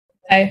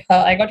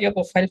I got your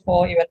profile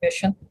for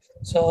evaluation.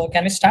 So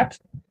can we start?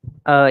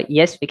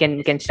 Yes, we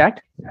can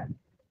start.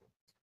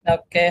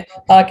 Okay.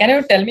 Can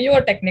you tell me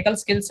your technical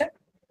skill set?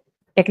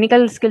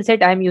 Technical skill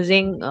set, I'm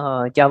using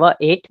Java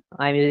 8,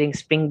 I'm using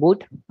Spring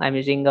Boot, I'm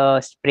using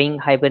Spring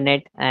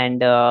Hibernate,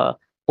 and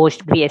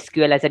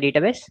PostgreSQL as a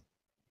database.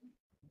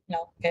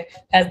 Okay.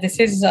 As this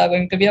is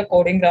going to be a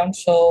coding round,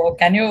 so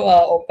can you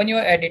open your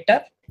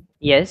editor?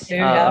 Yes. Do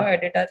you have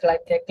editor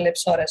like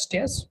Eclipse or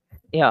STS?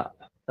 Yeah.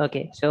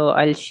 Okay, so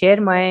I'll share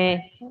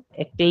my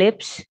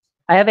Eclipse.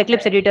 I have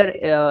Eclipse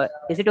editor.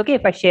 Is it okay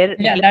if I share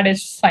Yeah, Eclipse? that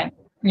is fine.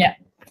 Yeah,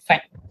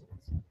 fine.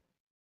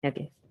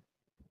 Okay.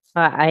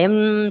 I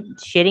am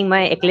sharing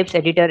my Eclipse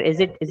editor. Is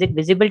it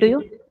visible to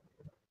you?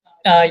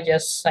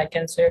 Yes, I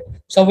can say it.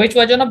 So which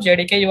version of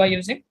JDK you are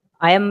using?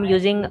 I am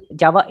using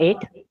Java 8.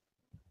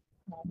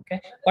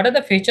 Okay. What are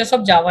the features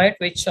of Java 8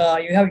 which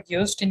you have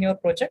used in your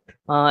project?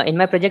 In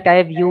my project, I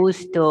have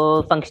used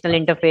functional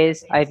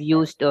interface. I've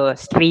used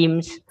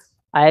streams.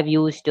 I have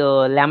used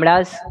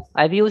lambdas.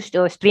 I've used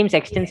streams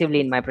extensively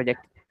in my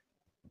project.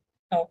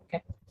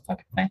 Okay.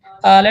 Okay, fine.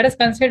 Let us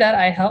consider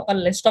I have a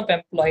list of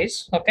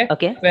employees, okay,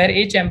 Okay. where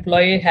each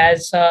employee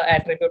has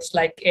attributes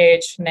like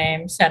age,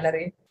 name,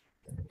 salary,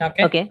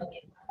 okay. Okay.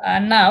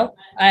 And now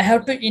I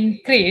have to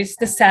increase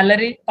the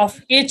salary of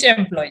each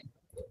employee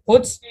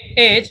whose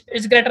age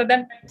is greater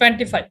than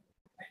 25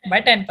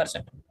 by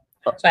 10%.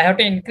 O- So I have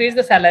to increase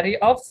the salary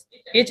of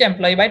each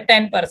employee by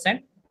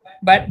 10%,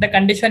 but the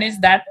condition is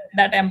that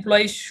that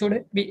employee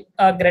should be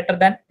greater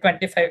than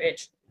 25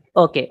 age.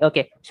 Okay.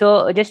 Okay.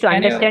 So just to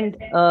Can you? understand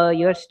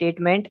your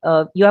statement,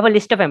 you have a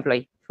list of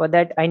employee. For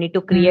that, I need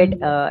to create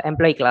Mm,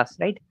 employee class,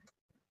 right?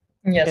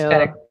 yes, So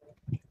correct.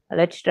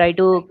 let's try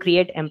to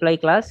create employee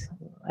class.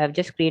 I've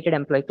just created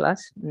employee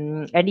class,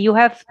 and you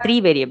have three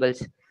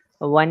variables.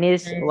 One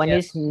is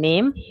Yes.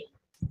 name,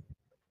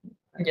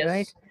 right?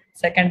 Yes.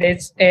 Second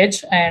is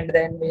age, and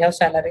then we have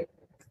salary.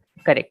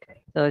 Correct.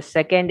 So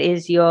second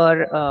is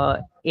your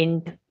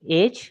int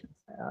age,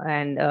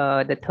 and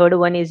the third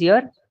one is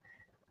your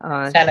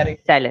uh, Salary.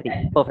 salary.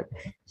 Perfect.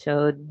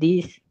 So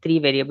these three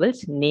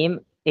variables: name,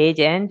 age,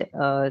 and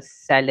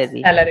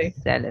salary. Salary.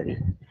 Salary.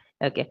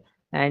 Okay.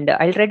 And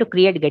I'll try to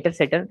create getter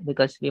setter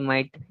because we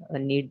might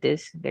need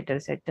this getter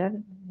setter.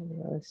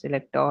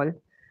 Select all.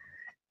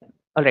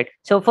 All right.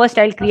 So first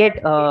I'll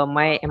create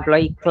my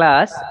employee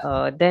class.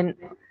 Then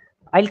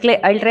I'll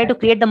try to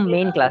create the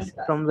main class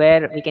from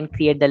where we can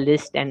create the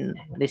list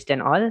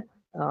and all.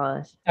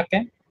 Uh,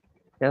 Okay.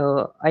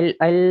 so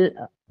I'll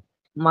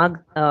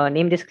mark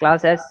name this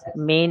class as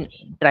main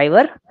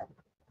driver.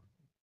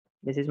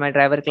 This is my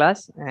driver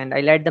class, and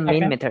I'll add the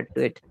main Okay. method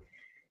to it.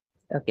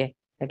 Okay.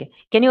 Okay.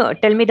 Can you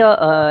tell me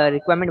the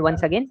requirement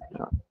once again?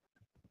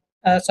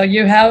 So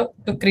you have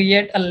to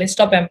create a list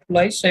of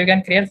employees. So you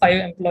can create 5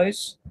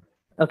 employees.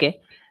 Okay.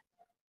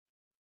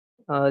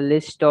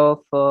 List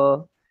of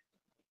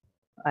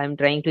I'm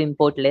trying to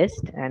import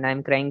list, and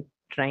I'm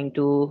trying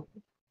to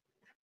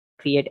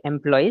create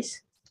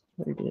employees.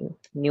 We'll do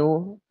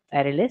new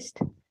array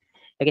list.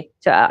 Okay,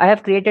 so I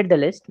have created the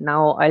list.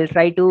 Now I'll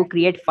try to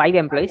create 5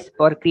 employees.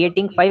 For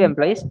creating 5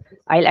 employees,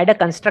 I'll add a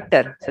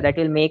constructor, so that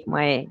will make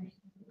my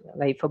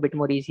life a bit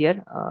more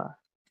easier.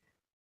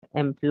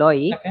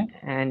 Employee, Okay.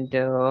 and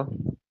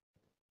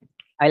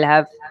I'll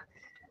have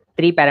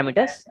 3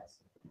 parameters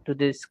to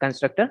this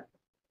constructor.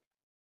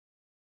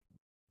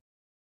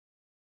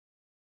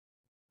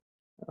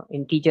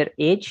 Integer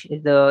age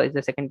is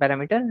the second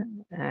parameter,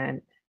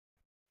 and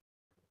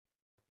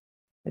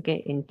okay,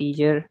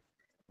 integer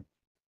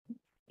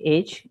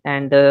age,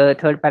 and the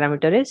third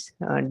parameter is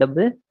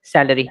double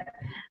salary.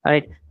 All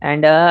right,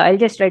 and I'll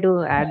just try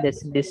to add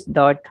this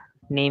dot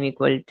name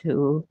equal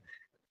to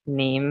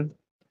name,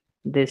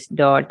 this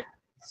dot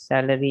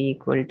salary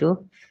equal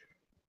to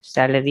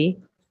salary,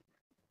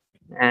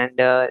 and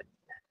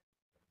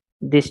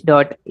this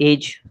dot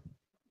age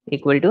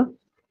equal to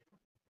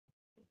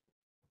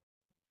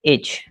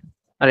age.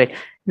 All right,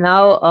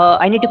 now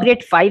I need to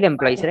create 5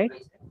 employees, right?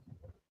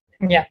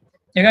 Yeah.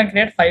 You can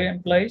create 5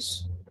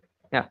 employees,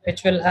 Yeah.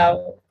 which will have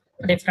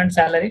different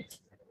salary.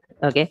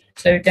 Okay.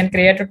 So you can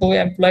create 2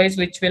 employees,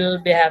 which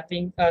will be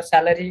having a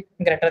salary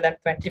greater than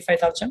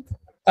 25,000.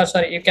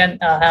 Sorry, you can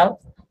have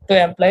 2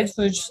 employees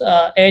whose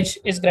age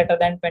is greater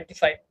than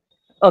 25.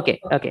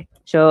 Okay. Okay.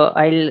 So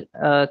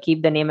I'll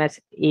keep the name as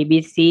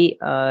ABC.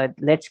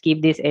 Let's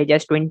keep this age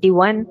as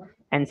 21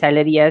 and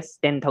salary as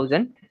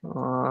 10,000.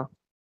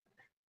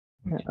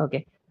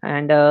 Okay.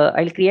 And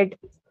I'll create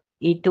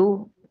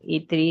E2,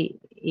 E3,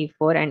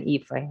 E4, and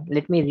E5.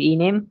 Let me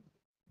rename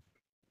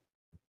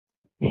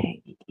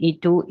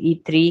E2,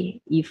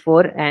 E3,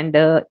 E4, and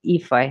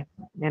E5.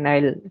 And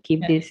I'll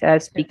keep Yeah. this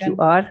as You can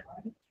PQR,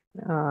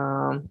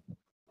 um,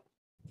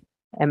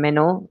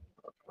 MNO,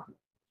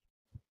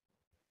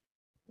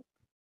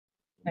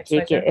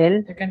 XYZ.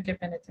 JKL, You can keep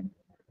anything.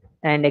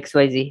 and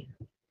XYZ.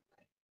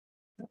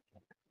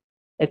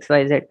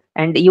 XYZ.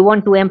 And you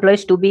want 2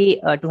 employees to be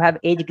to have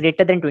age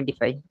greater than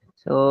 25.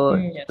 So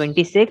Yes.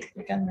 26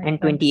 You can make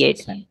and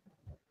 28. 26 and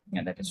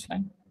yeah, that is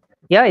fine.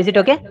 Yeah, is it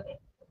okay?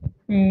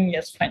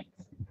 Yes, fine.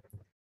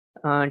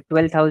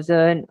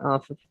 12,000,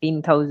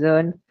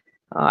 15,000.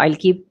 I'll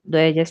keep the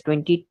age as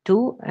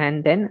 22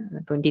 and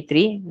then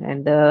 23,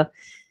 and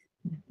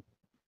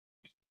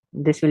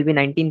this will be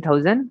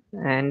 19,000,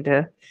 and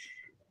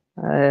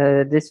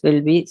this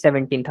will be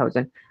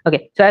 17,000.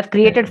 Okay, so I've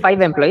created 5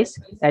 employees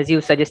as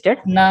you suggested.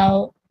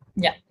 Now,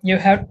 yeah, you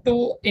have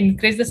to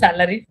increase the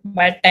salary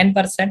by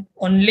 10%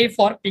 only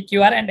for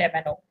PQR and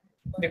MNO,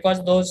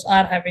 because those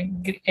are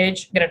having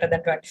age greater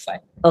than 25.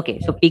 Okay,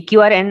 so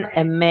PQR and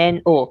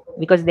MNO,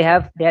 because they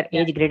have their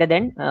age greater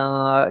than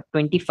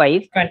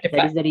 25. 25.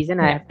 That is the reason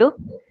I have to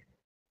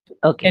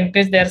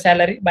increase their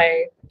salary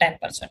by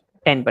 10%.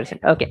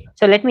 10%. Okay,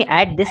 so let me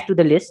add this to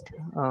the list.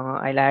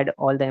 I'll add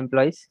all the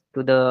employees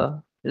to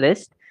the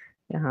list.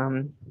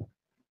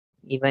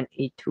 Even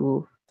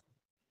E2,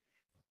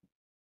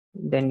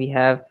 then we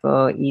have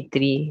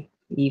E3,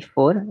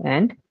 E4,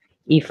 and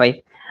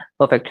E5.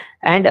 Perfect.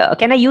 And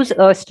can I use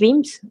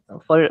streams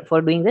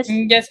for doing this?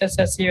 Yes,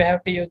 you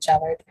have to use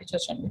Java 8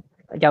 features only.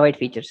 Java 8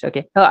 features.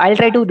 Okay, I'll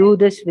try to do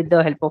this with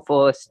the help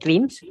of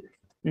streams.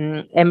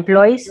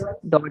 Employees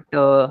dot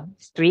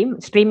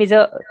stream is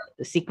a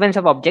sequence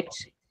of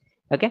objects.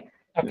 Okay,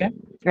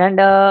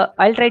 and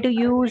I'll try to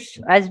use,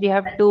 as we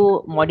have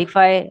to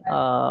modify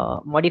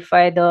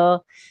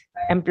the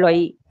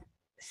employee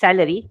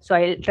salary, so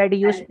I'll try to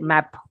use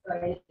map.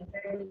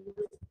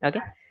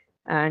 Okay,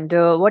 and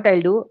what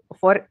I'll do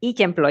for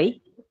each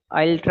employee,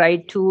 I'll try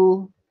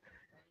to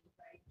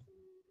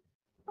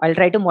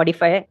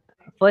modify.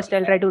 First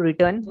I'll try to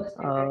return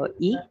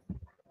E.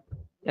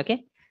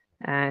 Okay,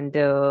 and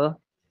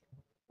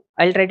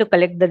I'll try to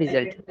collect the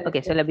result.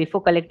 Okay, so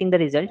before collecting the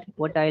result,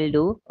 what I'll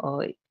do,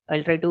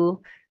 I'll try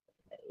to,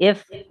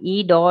 if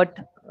E dot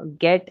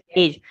get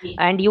age,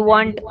 and you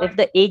want if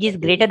the age is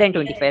greater than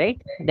 25,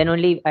 right? Then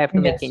only I have to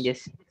make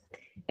changes.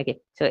 Okay,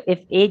 so if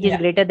age is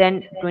greater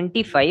than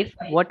 25,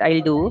 what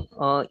I'll do,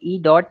 E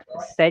dot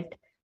set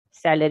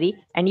salary,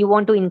 and you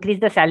want to increase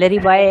the salary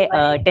by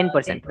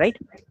 10%, right?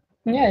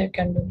 Yeah, you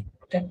can do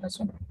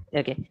 10%.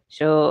 Okay,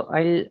 so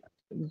I'll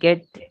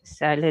get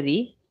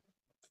salary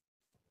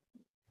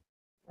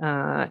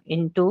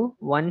into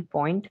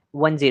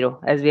 1.10,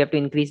 as we have to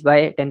increase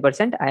by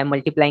 10%. I am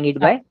multiplying it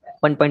by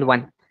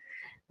 1.1.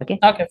 Okay,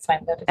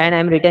 fine. And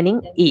I'm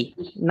returning E.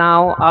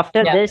 Now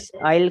after this,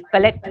 I'll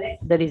collect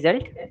the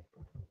result.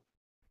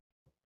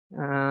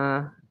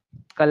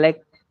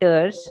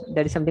 Collectors,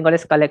 there is something called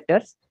as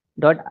collectors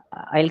dot,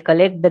 I'll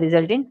collect the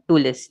result in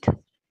toList.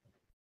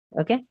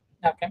 Okay,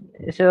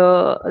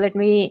 so let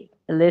me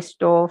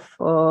list of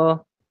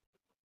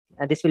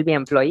this will be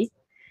employee,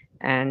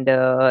 and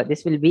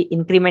this will be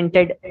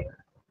incremented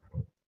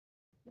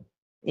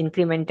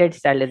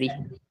salary.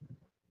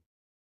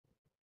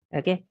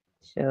 Okay,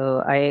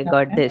 so I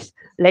got this.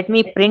 Let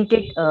me print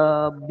it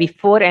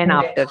before and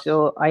after.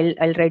 So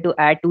I'll try to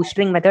add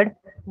toString method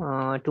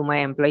to my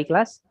employee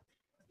class.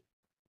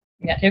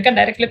 Yeah, you can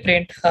directly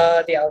print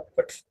the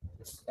output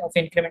of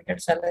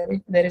incremented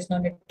salary. There is no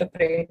need to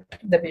print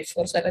the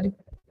before salary.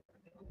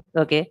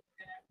 Okay,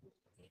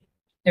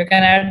 you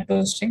can add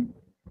toString.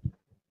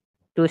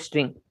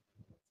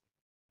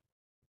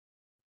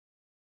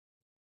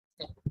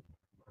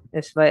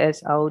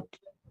 SYS out.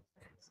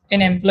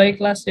 In employee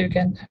class, you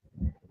can.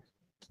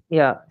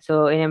 Yeah,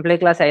 so in employee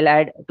class, I'll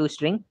add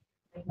toString.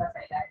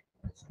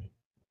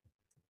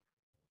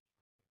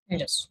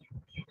 Yes.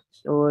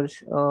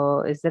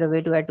 So is there a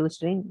way to add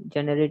toString?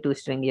 Generate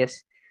toString,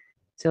 yes.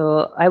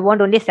 So I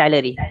want only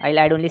salary. I'll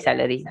add only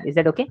salary. Is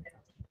that okay?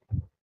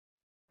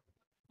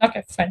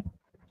 Okay, fine.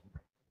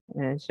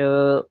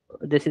 So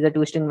this is a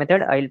toString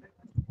method. I'll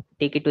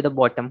take it to the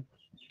bottom.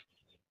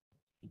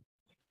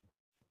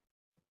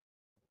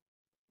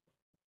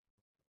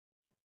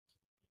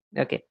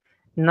 Okay,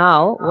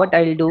 now what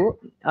I'll do,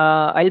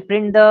 I'll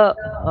print the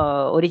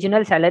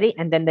original salary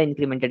and then the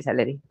incremented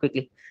salary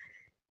quickly.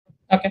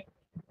 Okay,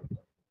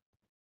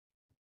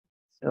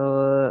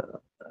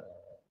 so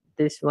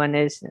this one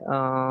is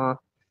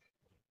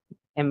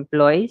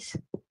employees.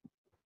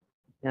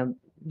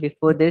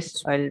 Before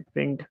this, I'll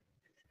print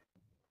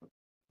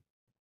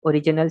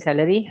original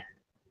salary,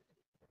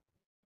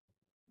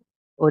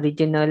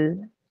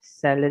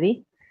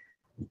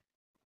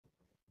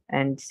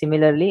 and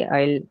similarly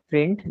I'll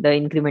print the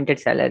incremented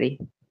salary.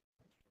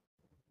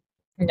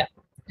 Yeah,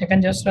 you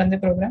can just run the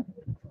program.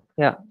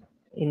 Yeah,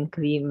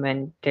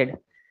 incremented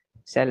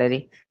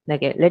salary.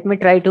 Okay, let me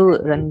try to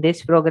run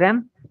this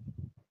program.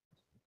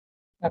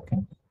 Okay,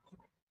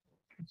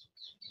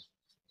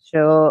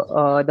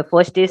 so the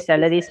first is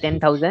salary is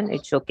 10,000.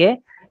 It's okay.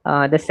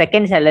 The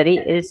second salary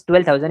is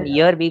 12,000.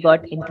 Here we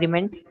got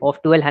increment of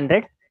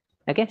 1,200.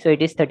 Okay, so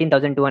it is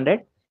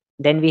 13,200.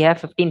 Then we have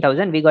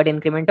 15,000. We got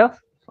increment of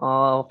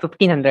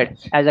 1,500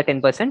 as a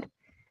 10%.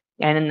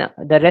 And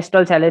the rest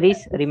all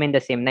salaries remain the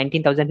same.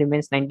 19,000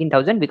 remains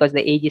 19,000 because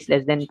the age is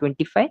less than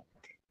 25,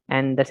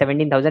 and the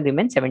 17,000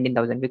 remains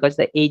 17,000 because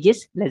the age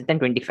is less than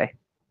 25.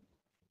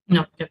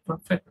 Okay,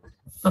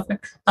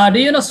 perfect. Do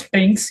you know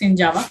strings in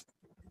Java?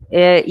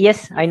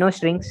 Yes, I know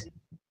strings.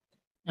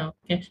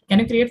 Okay. Can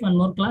you create one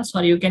more class,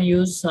 or you can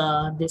use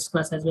this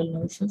class as well?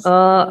 No issues.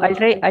 I'll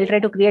try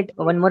to create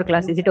one more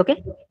class. Is it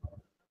okay?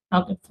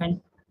 Okay,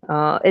 fine.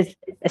 Is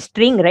a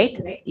string,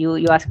 right?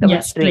 You asked Yeah,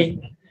 about string.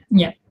 string.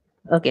 Yeah.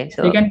 Okay,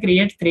 So you so can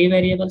create 3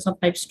 variables of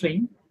type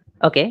string.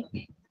 okay.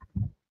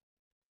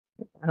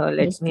 Let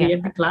Just me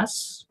create the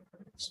class.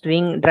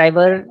 string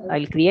driver.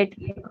 I'll create.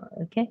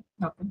 Okay,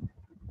 Okay.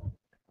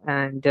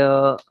 and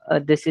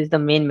this is the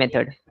main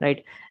method,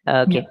 right?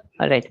 Yeah. Okay,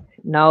 all right.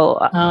 Now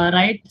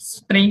Write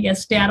string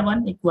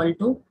str1 equal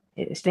to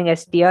string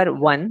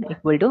str1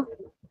 equal to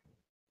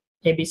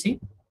ABC.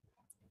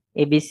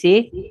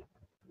 abc.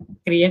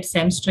 Create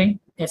same string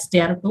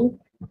str2.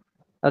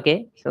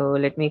 Okay, so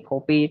let me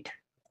copy it.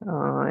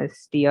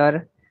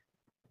 Str,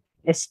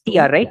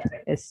 right?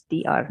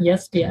 Str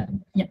Yes, str.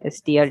 Yeah.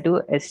 str2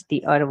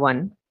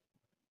 str1.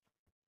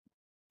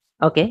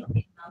 Okay,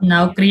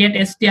 Now create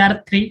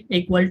str3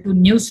 equal to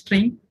new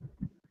string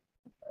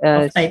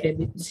uh, of type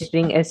ABC.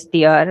 string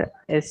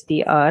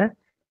str3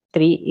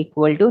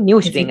 equal to new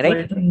Is string,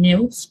 right? equal to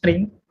new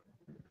string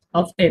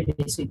of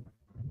ABC.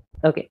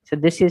 Okay, so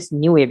this is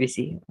new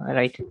abc, all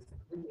right?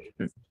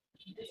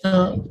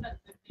 So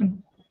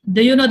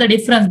do you know the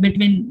difference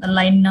between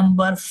line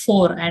number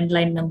 4 and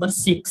line number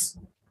 6?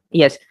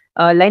 Yes,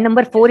 line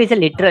number 4 is a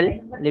literal.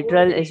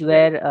 Literal is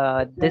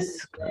where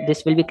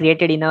this will be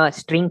created in a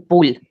string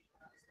pool,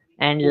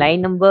 and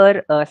line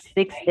number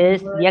 6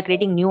 is we are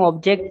creating new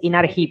object in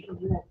our heap,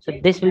 so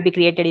this will be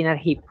created in our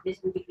heap.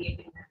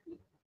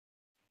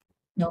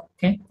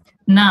 Okay.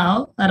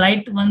 Now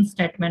write one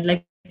statement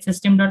like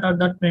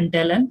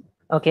system.out.println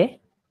Okay,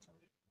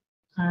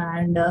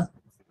 and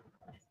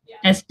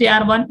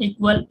str1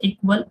 equal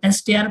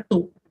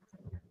str2.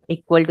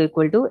 equal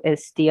to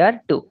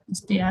str2.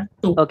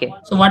 Str2. Okay,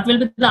 So what will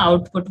be the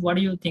output? What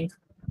do you think?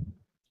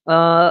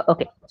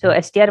 okay, so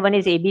str1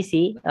 is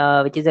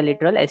abc, which is a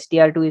literal.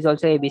 Str2 is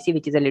also abc,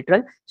 which is a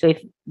literal. So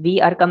if we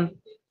are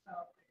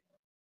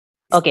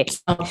okay,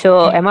 so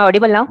Okay. am I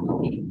audible now?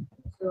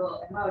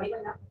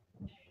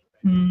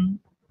 Hmm.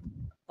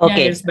 Yeah,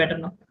 Okay, it's better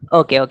now.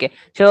 okay.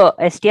 So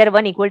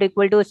str1 equal to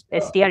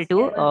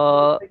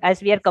str2,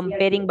 as we are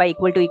comparing by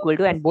equal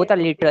to and both are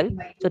literal,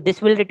 so this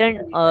will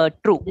return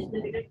true.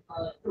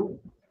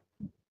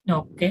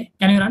 Okay.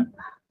 Can you run?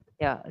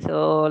 Yeah,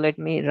 so let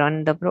me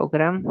run the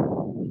program.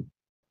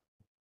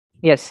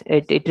 Yes,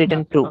 it Okay,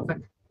 written true.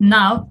 perfect.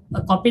 Now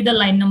copy the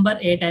line number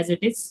 8 as it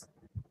is.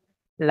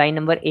 Line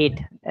number 8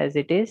 as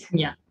it is.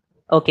 Yeah.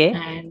 Okay,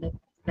 And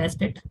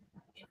paste it.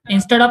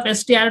 Instead of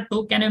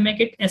str2, can you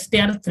make it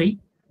str3?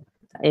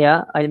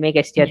 yeah, I'll make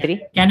Yeah. str3.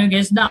 Can you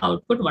guess the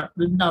output? What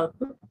will be the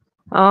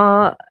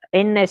output?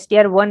 In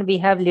str1 we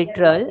have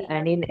literal,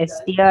 and in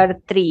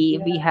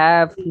str3 we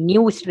have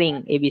new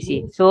string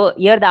abc, so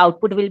here the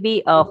output will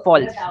be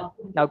false.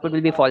 The output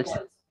will be false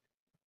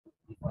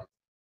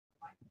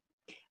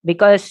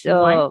because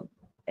Why?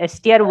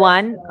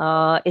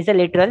 str1 is a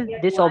literal.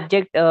 This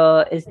object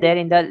is there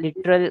in the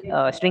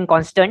literal string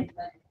constant,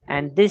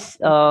 and this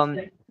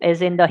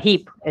is in the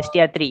heap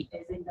str3,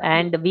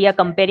 and we are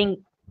comparing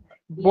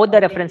both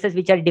the references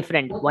which are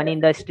different, one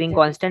in the string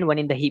constant, one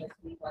in the heap.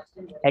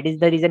 That is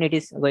the reason it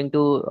is going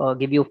to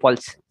give you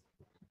false.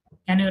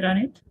 Can you run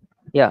it?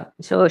 Yeah,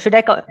 so should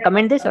I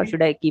comment this or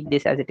should I keep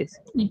this as it is?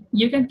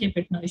 You can keep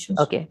it, no issues.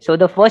 Okay, so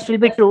the first will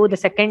be true, the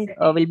second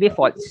will be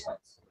false.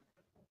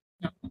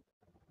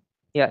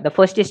 Yeah, the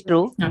first is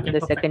true, Okay, the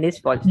perfect. second is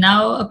false.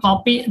 Now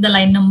copy the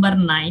line number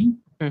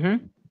 9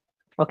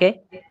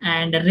 Okay,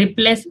 and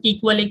replace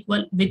equal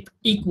with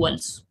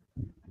equals.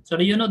 So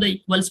do you know the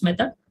equals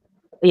method?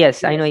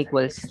 yes, I know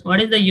equals. What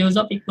is the use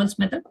of equals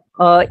method?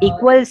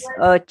 Equals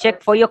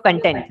check for your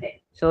content,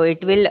 so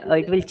it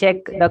will check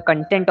the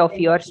content of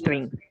your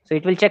string, so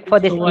it will check for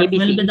this So what will be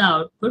abc. the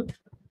output?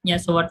 Yeah,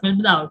 so what will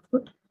be the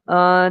output?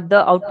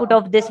 The output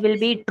of this will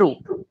be true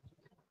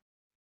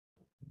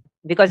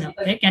because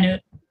Okay, can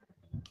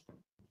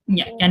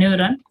you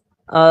run?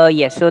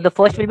 yes, so the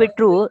first will be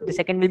true, the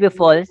second will be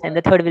false, and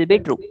the third will be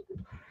true.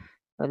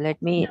 So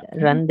let me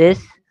run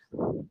this.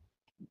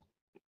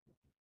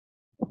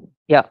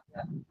 Yeah,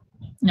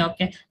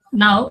 Okay.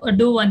 Now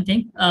do one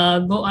thing.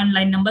 Go on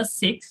line number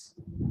 6.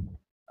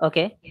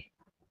 okay,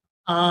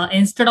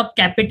 Instead of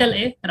capital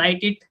A,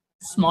 write it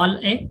small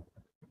a.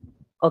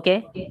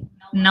 okay,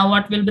 Now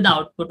what will be the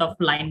output of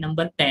line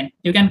number 10?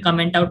 You can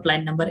comment out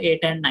line number 8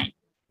 and 9.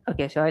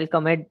 okay. So I'll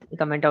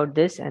comment out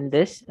this and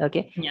this.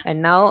 Okay, Yeah.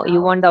 and now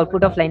you want the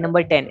output of line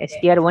number 10,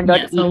 str1 dot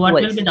Yeah. So what will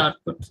equals. be the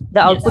output?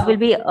 The Yes.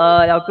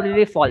 output will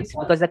be false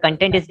because the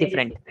content is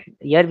different.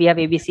 Here we have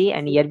abc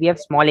and here we have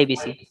small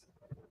abc.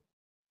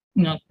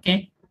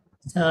 Okay.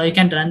 So you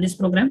can run this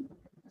program.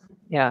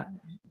 Yeah,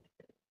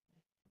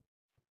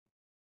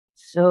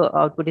 so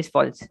output is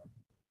false.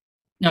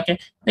 Okay.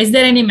 Is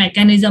there any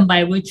mechanism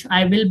by which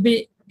I will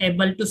be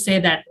able to say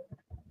that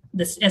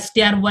this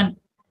str1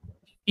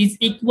 is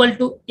equal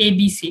to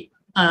ABC?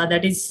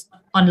 That is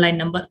on line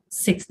number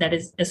 6, that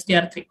is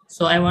str3.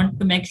 So I want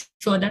to make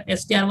sure that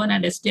str1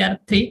 and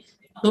str3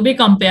 to be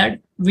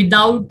compared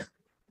without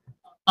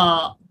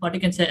what you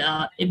can say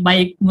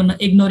by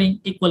ignoring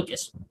equal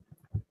case.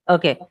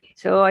 Okay,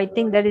 so I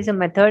think that is a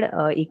method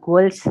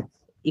equals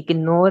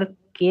ignore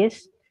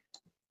case.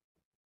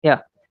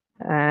 Yeah,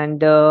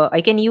 and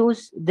I can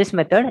use this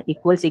method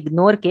equals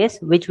ignore case,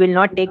 which will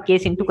not take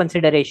case into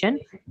consideration,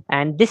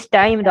 and this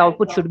time the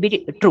output should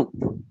be true.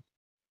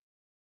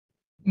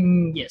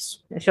 Yes.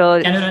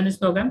 So Can you run this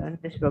program? run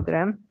this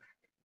program.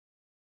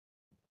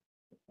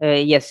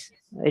 Yes,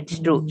 it's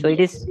true. So it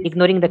is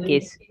ignoring the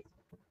case.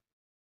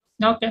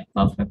 Okay,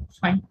 perfect,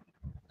 fine.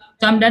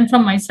 So I'm done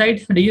from my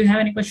side. Do you have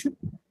any question?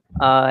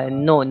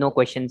 No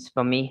questions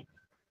from me.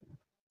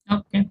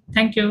 Okay,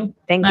 thank you.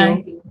 Thank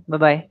Bye. you. Bye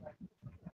bye.